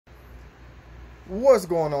What's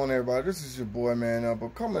going on, everybody? This is your boy, man. I'm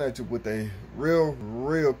coming at you with a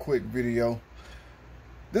real quick video.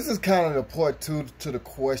 This is kind of the part 2 to the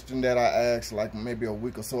question that I asked like maybe a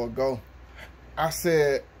week or so ago. I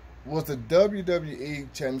said, was the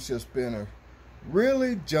WWE Championship Spinner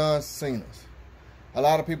really John Cena's? A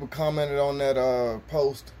lot of people commented on that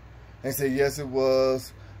post and said yes, it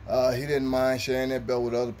was. He didn't mind sharing that belt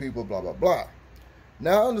with other people, blah blah blah.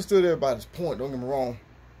 Now I understood everybody's point, don't get me wrong.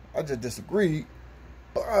 I just disagreed.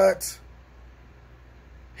 But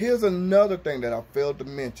here's another thing that I failed to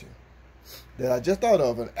mention that I just thought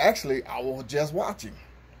of, and actually I was just watching.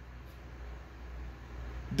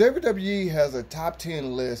 WWE has a top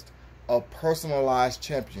 10 list of personalized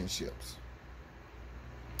championships,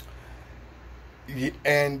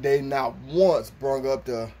 and they not once brought up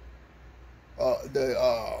the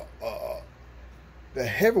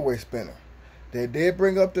heavyweight spinner. They did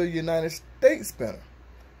bring up the United States spinner.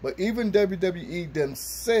 But even WWE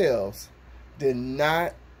themselves did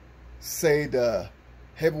not say the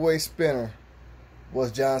heavyweight spinner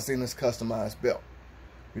was John Cena's customized belt.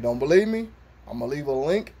 If you don't believe me, I'm going to leave a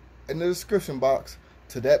link in the description box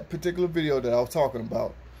to that particular video that I was talking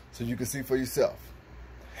about so you can see for yourself.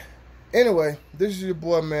 Anyway, this is your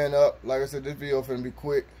boy, Man Up. Like I said, this video is going to be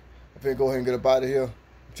quick. I'm going to go ahead and get up out of here. I'm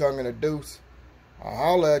chugging a deuce. I'll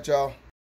holler at y'all.